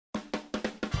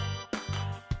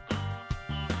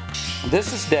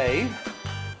This is Dave,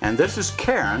 and this is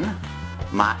Karen,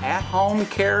 my at-home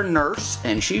care nurse,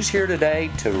 and she's here today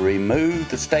to remove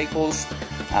the staples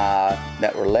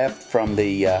that were left from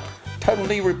the total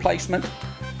knee replacement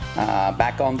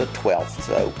back on the 12th.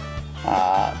 So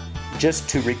just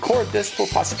to record this for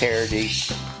posterity,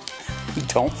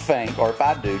 don't faint, or if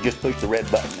I do, just push the red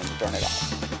button and turn it off.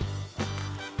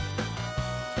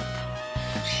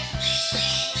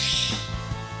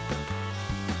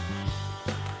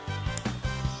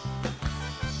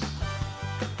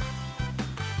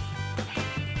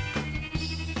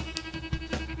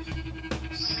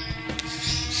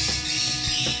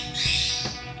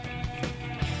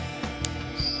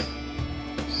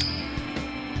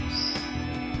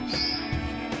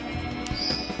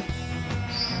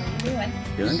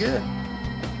 Doing good.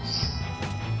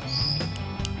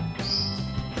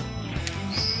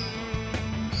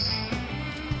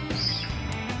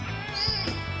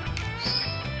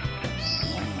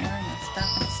 One more and let's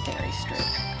stop and stare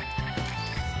straight.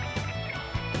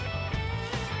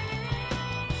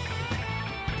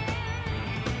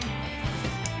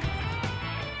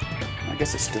 I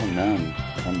guess it's still numb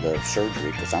from the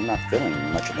surgery because I'm not feeling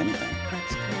much of anything.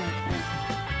 That's good.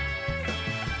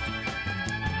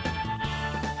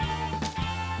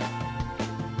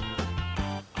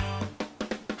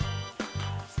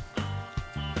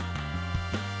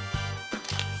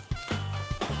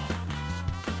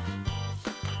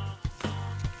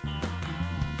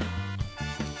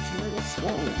 It's a little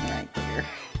swollen right there.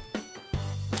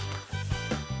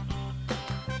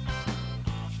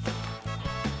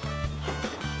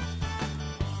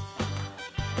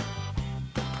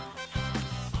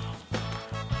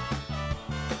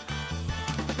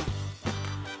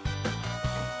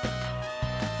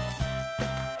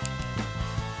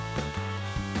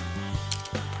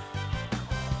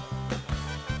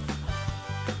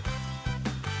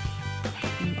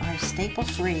 You are staple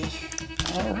free.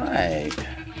 All right.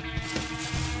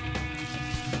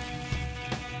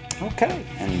 Okay,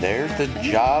 and there's the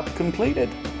job completed.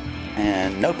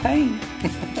 And no pain.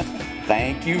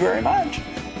 Thank you very much.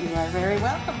 You are very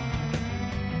welcome.